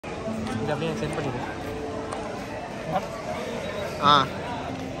இது அப்படியே சென்ட் பண்ணிடு.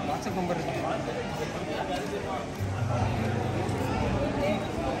 வாட்ஸ்அப் நம்பர் இருக்கு.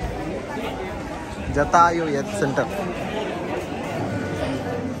 ஜத்தாயு எத் சென்டர்.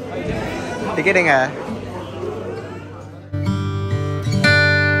 டிக்கெட்டுங்க.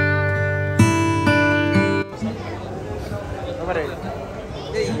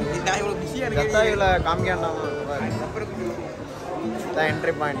 ஜத்தாயுல காமிக்காண்டா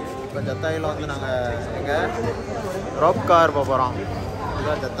entry point. இப்போ ஜத்தாயுல வந்து நாங்கள் எங்கே ரோப் கார் போக போகிறோம்.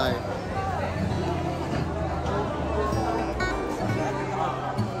 இதுதான் ஜத்தாயு.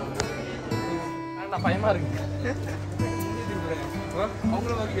 பயமா இருக்கு.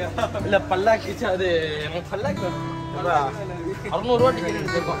 இல்ல பல்லாக்கிச்சு அது எனக்கு பல்லாக்கு 600 ரூபா டிக்கெட்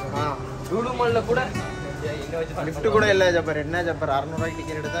எடுத்திருக்கோம். லூலு மால்ல கூட லிஃப்ட் கூட இல்லை ஜப்பர். என்ன ஜப்பர் 600 ரூபாய்க்கு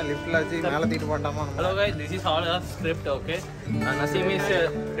டிக்கெட் எடுத்தா லிஃப்ட்ல வச்சு மேலே தூக்கிட்டு போட்டாமா? Hello guys, this is all a script, okay? Naseem is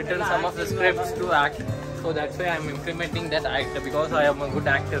written some of the scripts to act, so that's why I'm implementing that act because I am a good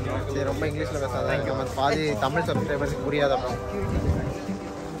actor. சரி, ரொம்ப இங்கிலீஷ்ல பேசாத. நம்ம பாதி தமிழ் சப்ஸ்கிரைபர்ஸ்க்கு புரியாத அப்புறம்.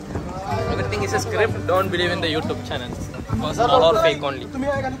 Everything is a script. Don't believe in the YouTube channels because all are fake only.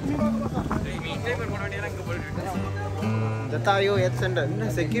 ஜத்தாயு எத் centre.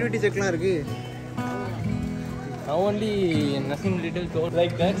 என்ன செக்யூரிட்டி செக்லாம் இருக்கு? Now only Naseem little told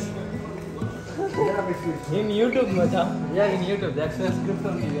like that. In YouTube, macha. Yeah, in YouTube. That's the script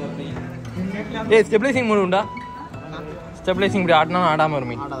only we are playing. Hey, stabilizing mode unda. Stabilizing இப்படி ஆடனா ஆடாம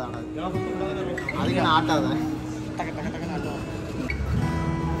வருமே. ஆடாத. அதுக்கு நான் ஆட்டாத.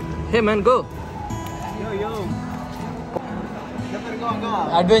 Hey man, go. Yo.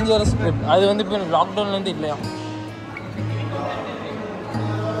 Adventurous script. அது வந்து இப்போ லாக்டவுன்ல இருந்து இல்லையா?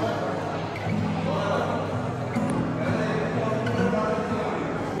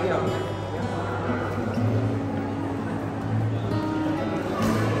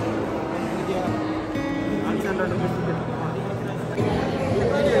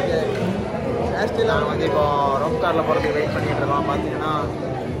 நாங்கள் வந்து இப்போ ரோப் காரில் போகிறதுக்கு வெயிட் பண்ணிகிட்டு இருக்கோம். பார்த்தீங்கன்னா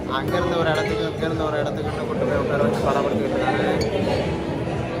அங்கேருந்து ஒரு இடத்துக்கு இங்கேருந்து ஒரு இடத்துக்கு கொண்டு போய் உட்கார வச்சு படப்படுத்திக்கிட்டு இருக்காங்க.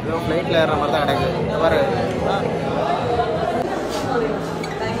 இதுவும் ஃப்ளைட்டில் ஏறுற மாதிரி தான் கிடைக்குது. பாரு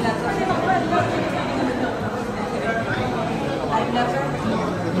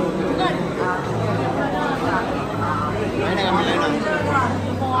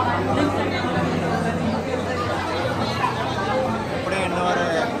அப்படியே இன்னும் ஒரு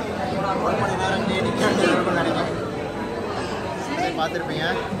 1 மணி நேரம் நினைக்கிறேன். பார்த்துருப்பீங்க.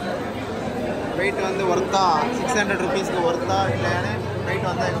 வெயிட் வந்து ஒர்த்தா 600 ருபீஸ்க்கு ஒர்த்தா இல்லையானு வெயிட்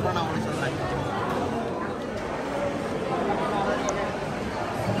வந்தால் அதுக்கப்புறம் நான் உங்களுக்கு சொல்கிறேன்.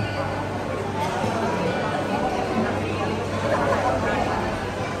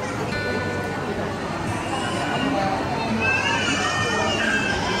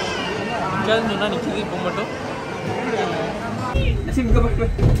 சொன்னா நிற்கிது இப்போ மட்டும்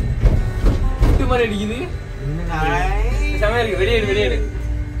மாதிரி அடிக்குது. செமையா இருக்கு. வெளியேடு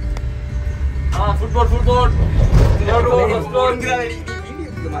ஃபுட்பால்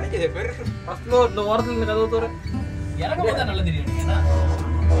இந்த ஓரத்துல இந்த கதவு தோற எனக்கு பார்த்தா நல்லா தெரியும்.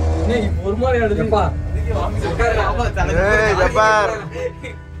 இப்போ ஒரு மாதிரி ஆடுதுப்பா.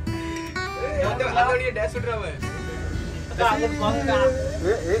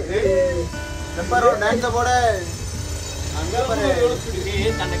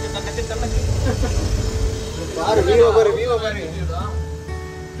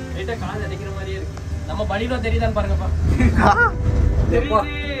 நம்ம படியில தெரியுதான்னு பாருங்கப்பா.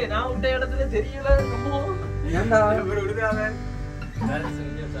 தெரியுது. நான் விட்ட இடத்துல தெரியல.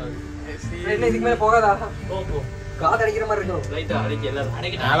 இதுக்கு மேல போகாதா? காது அடிக்கிற மாதிரி இருக்கும். ரைட்டா அடிக்க எல்லாரும்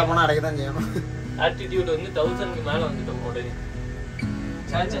மேல போனா அடைக்கதான் செய்யணும். ஆட்டிடியூட் வந்து 1000க்கு மேல வந்துட்டோம் உடனே.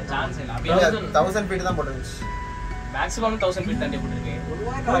 சான்ஸ் இல்ல. அப்படியே 1000 ஃபீட் தான் போட்டுருந்துச்சு. மேக்ஸிமம் 1000 ஃபீட் தாண்டி போட்டுருக்கீங்க.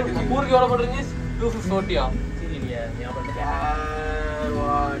 ஊருக்கு எவ்வளவு போட்டுருக்கீங்க? 240 சரியா? ஞாபகம்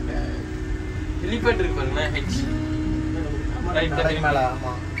வாட் எலிஃபென்ட் இருக்கு பாருங்க. ஹெச் ரைட் மேல.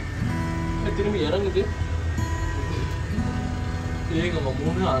 ஆமா. திரும்பி இறங்குது. ஏங்க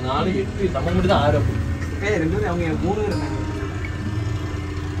 3 4 8 நம்ம மட்டும் தான் 6 அப்படி. ரெண்டு பேரும் அவங்க 3 இருந்தாங்க.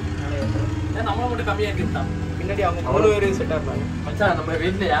 நம்ம மட்டும் கம்மியா இருக்குதா? பின்னாடி அவங்க 3 பேரும் செட் ஆறாங்க. மச்சான் நம்ம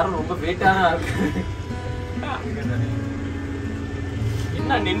வீட்ல யாரும் ரொம்ப வெயிட்டான இருக்கு.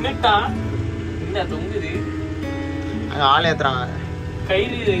 என்ன நின்னுட்டா? என்ன தொங்குது? அங்க ஆளே ஏத்துறாங்க.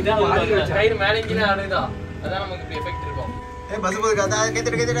 கயிறு இதான் கயிறு மேலே கீழே ஆடுதா? அதான் நமக்கு இப்படி எஃபெக்ட் இருக்கும். ஏய் பஸ் போகுது கதா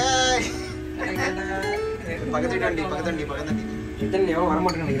கேத்துடு. பக்கத்து இத்தனை வர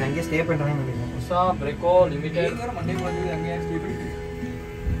மாட்டேன்னு நினைக்கிறேன். அங்கேயே ஸ்டே பண்றாங்கன்னு நினைக்கிறேன். உஷா பிரேக்கோ லிமிடெட் மண்டே வந்து அங்கேயே ஸ்டே பண்ணி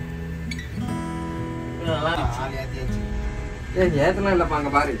நல்லா ஏத்தலாம் இல்லப்பா.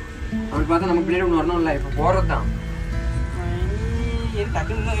 அங்க பாரு அப்படி பார்த்தா நமக்கு பின்னாடி ஒன்று வரணும்ல இப்போ போகிறது தான்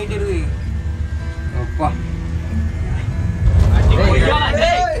டக்குன்னு தான் ஆகிட்டே இருக்கு அப்பா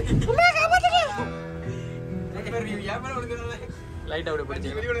லைட் அப்படி பிடிச்சி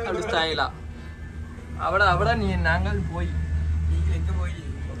அப்படி ஸ்டைலா அவட நீ நாங்கள் போய் நீங்கள் எங்கே போய்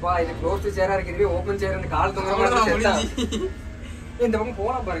அப்பா இது க்ளோஸ்டு சேராக இருக்குது ஓப்பன் சேர் இந்த கால் தொங்குற இந்த பக்கம்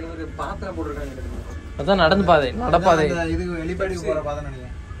போகலாம் பாருங்க ஒரு பாத்திரம் போட்டுருக்காங்க அதான் நடந்து பாதை நடப்பாதை இது வெளிப்பாடு போகிற பாதை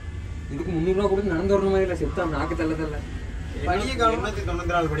நினைக்கிறேன். இதுக்கு 300 ரூபா கொடுத்து நடந்து வரணும் மாதிரி இல்லை செத்தா நாக்கு தள்ள படியே காலம்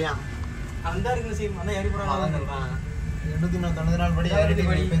 94 படியா அந்த இருக்கிற சீன் வந்து ஏறி போகிறாங்க 894 படி ஏறிட்டு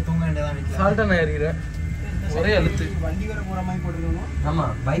போய் தூங்க வேண்டியதான் வீட்டில். சால்ட்டாக ஏறிக்கிறேன் ஒரே அழுத்து வண்டி வர போகிற மாதிரி போட்டுருக்கணும்.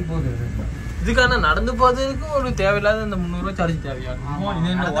 ஆமாம் பைக் போகுது. இதுக்கான நடந்து போகிறதுக்கு ஒரு தேவையில்லாத இந்த 300 ரூபா சார்ஜ் தேவையா இது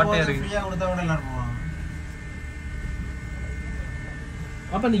என்ன ஓட்டையா இருக்கு. ஃப்ரீயாக கொடுத்தா கூட எல்லாரும் போவாங்க.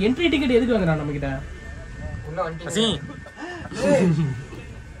 அப்போ அந்த என்ட்ரி டிக்கெட் எதுக்கு வாங்குறான் நம்ம கிட்ட? உள்ள வண்டி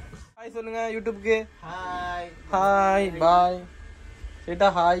ஹாய் சொல்லுங்க யூடியூப்க்கு. ஹாய் ஹாய் பாய் சேட்டா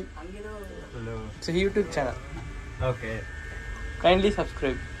hi. Hello it's YouTube channel. Okay kindly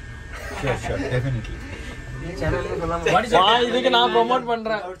subscribe. Sure definitely. சேனல்னு சொல்லாம இதுக்கு நான் ப்ரோமோட்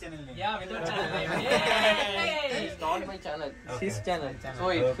பண்றேன். Yeah, without channel. It's not my channel. It's his channel. So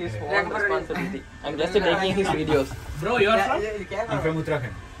it's his own responsibility. I'm just taking his videos. Bro, you are from? I'm from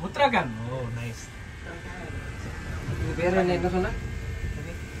Uttarakhand. Uttarakhand. Oh, nice. இது பேர் என்ன சொன்ன?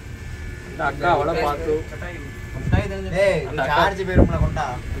 அந்த அக்கா அவளை பார்த்து ஏய் சார்ஜ் பேரும்ல கொண்டா.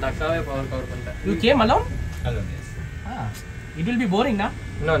 அந்த அக்காவே பவர் கவர் பண்ணிட்டேன். You came alone? Hello, yes. Ah, it will be boring, na?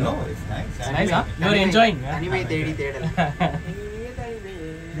 No. It's nice. It's nice, huh? You are enjoying. Anime தேடி தேடல.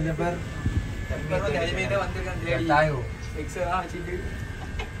 இந்த பேர் தனிமே தான் வந்திருக்கான் லேடி. தாயோ. எக்ஸரா வச்சிட்டு.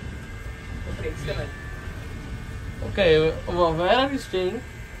 Excellent. Okay, where are you staying?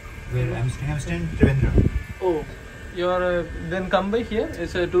 Where I'm staying in Trivandrum. Oh, you are then come by here.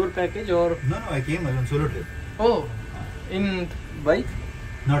 It's a tour package or No, I came alone, solo trip. oh, in bike.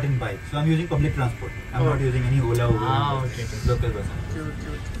 Not in bike. So I'm using public transport. I'm not using any Ola or Okay. local bus.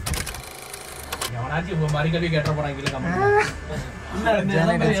 எவனாச்சும் மறி கல்வி கேட்ட போறாங்க இல்ல கம்மி.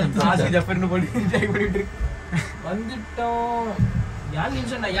 ஆசி ஜஃபர்னு போடி try பண்ணிட்டு இருக்கு. வந்துட்டோம். யார்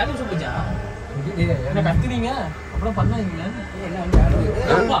நிமிஷம் போச்சா? என்ன கத்துறீங்க? அப்புறம் பண்ணாதீங்க.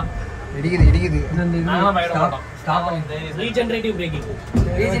 அப்பா இடிக்குது. நாங்க பயப்பட மாட்டோம். ஸ்டாப் பண்ணி ரீஜெனரேட்டிவ் பிரேக்கிங்.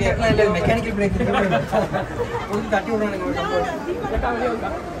 ரீஜெனரேட்டிவ்ல இல்ல மெக்கானிக்கல் பிரேக் ஒரு தட்டி விடுறானுங்க ஒரு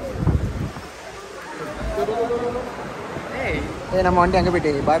ஏய் நம்ம வண்டி அங்க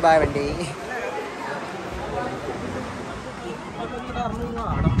போயிட்டு பை பை வண்டி.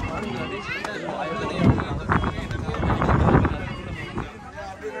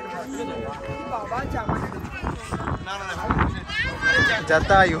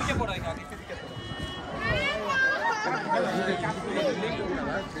 Jatayu.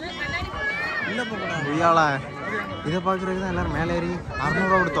 முடியாளா இதை பார்க்குறதுக்கு தான் எல்லாரும் மேலே ஏறி 600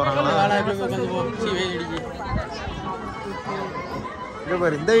 ரூபா கொடுத்து வராங்களா?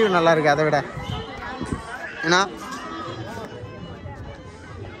 பாரு இந்த வியூ நல்லா இருக்கு அதை விட. ஏன்னா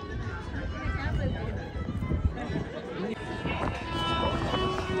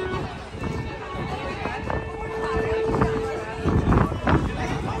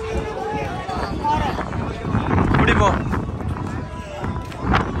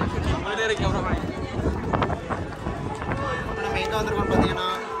நம்ம எங்கே வந்திருக்கோம் பார்த்தீங்கன்னா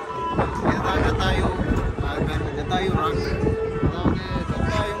இதுதான் ஜத்தாயு. அது பேர் ஜத்தாயு ராக். அதாவது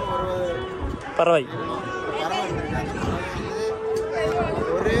ஜத்தாயும் ஒரு பறவை. பறவை வந்துருக்கு. அந்த பறவை வந்து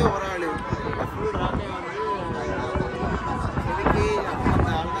ஒரே ஒரு ஆள் ஃபுல் ராக்கை வந்து செதுக்கி அந்த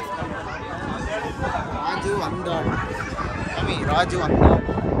ஆள் ராஜு வந்தாள். ராஜு வந்தாள்.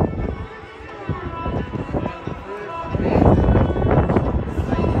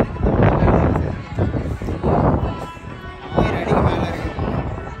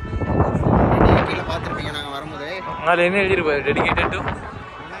 அதில் என்ன எழுதிருப்பாரு? Dedicated to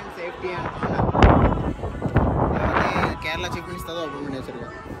safety and Kerala chief minister தான் ஓப்பன் பண்ணி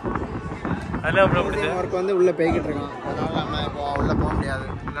வச்சிருக்கோம். அதில் அப்புறம் அப்படி ஒர்க் வந்து உள்ளே போய்கிட்டு இருக்கான். அதனால நம்ம இப்போ உள்ளே போக முடியாது.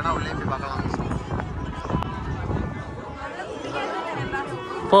 இல்லைன்னா உள்ளே போய் பார்க்கலாம்.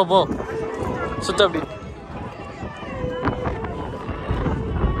 போ சுத்த அப்படி.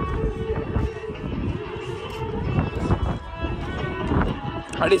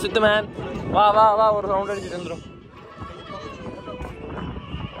 அடி சுத்து மேன். வா ஒரு ரவுண்ட் அடிச்சுட்டு வந்துடும்.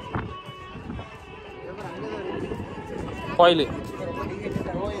 கோயில்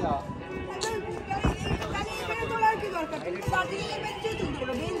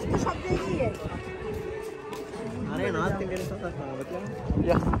நிறைய நார்த் இந்தியன்ஸ் தான் இருக்காங்க.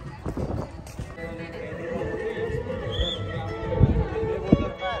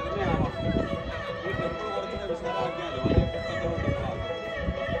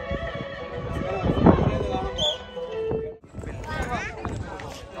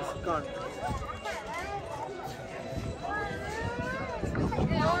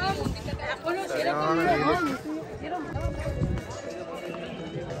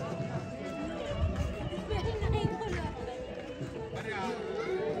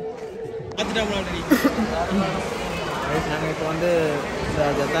 நாங்கள் இப்போ வந்து இந்த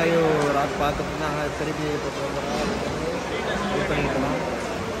ஜட்டாயு ராக் பார்த்துட்டு நாங்கள் திருப்பி போட்டு இது பண்ணிட்டுருக்கோம்.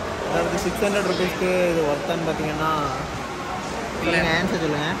 அதாவது 600 ருபீஸ்க்கு இது ஒர்த்தான்னு பார்த்தீங்கன்னா இல்லைங்க, ஆன்சர்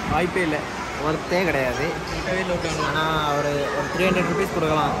சொல்லுங்கள். வாய்ப்பே இல்லை, ஒர்த்தே கிடையாது. ஆனால் ஒரு 300 ருபீஸ்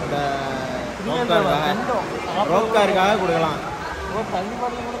கொடுக்கலாம். இந்த ரோப் காருக்காக கொடுக்கலாம்.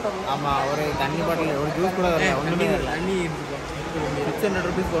 ஆமாம், ஒரு தண்ணி பாட்டில் ஒரு ஜூஸ் கூட வரல, ஒன்றுமே வரல. 600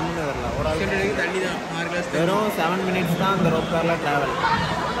 ருபீஸ்க்கு ஒன்றுமே வரல. ஒரு ஆள் தண்ணி தான் வெறும் 7 மினிட்ஸ் தான் அந்த ரோப் காரில் ட்ராவல்.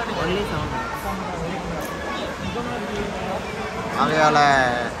 Only 7 minutes. அவையால்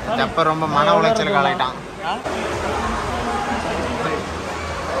ஜப்ப ரொம்ப மன உளைச்சலுக்கு ஆளாயிட்டான்.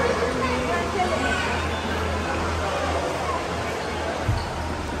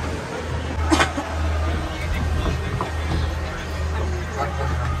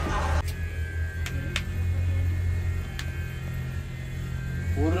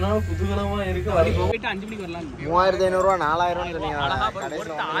 ஒரு நாள் குதூகலமா இருக்கு. வரி போயிட்டு 5 மணிக்கு வரலாம். 3500 4000 சொன்னீங்க.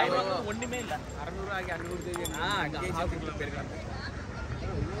 ஒண்ணுமே இல்ல. 600 ஆகி 500 அங்கேயே சாப்பிட்டு போயிருக்காங்க.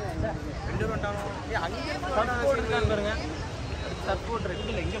 2 வந்தானோ அங்கே சப்போர்ட் இருக்கான்னு பாருங்க. சப்போர்ட் இருக்கு.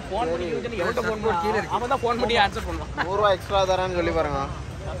 இல்ல இங்க ஃபோன் பண்ணி எவட்ட ஃபோன் போட் கீழ இருக்கு. அவன் தான் ஃபோன் பண்ணி ஆன்சர் பண்ணுவான். 100 ரூபாய் எக்ஸ்ட்ரா தரேன்னு சொல்லி பாருங்க.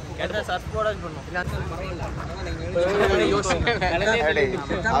 கேட்டா சப்போர்ட் பண்ணுவோம். இல்ல அந்த பரவாயில்ல.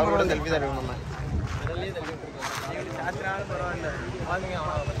 அவரோட செல்ஃபி தான் எடுக்கணும். நம்ம சாத்திரான பரவாயில்ல. வாங்க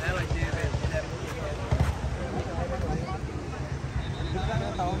அவன் தேவை வச்சு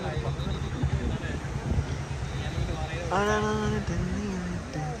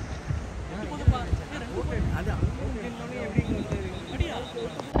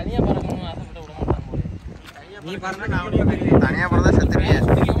தனியா பறக்கணும் ஆசைப்பட்டு விட மாட்டான் போல. நீ பறந்தா தனியாக பறந்தா செத்துருவிய.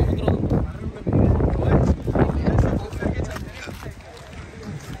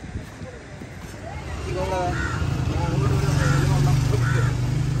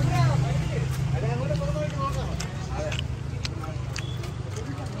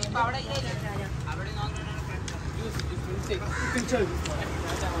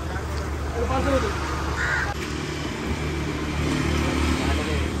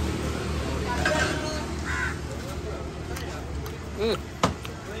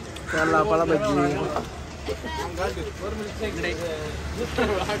 கேரளா பழ பஜ்ஜி.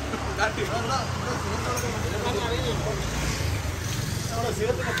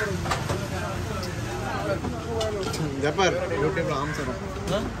 ஜப்பர் யூடியூப்ல ஆம்சர்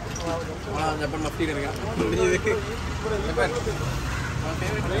ஜப்பர் மஃப்டி கரெக்டா ஜப்பர்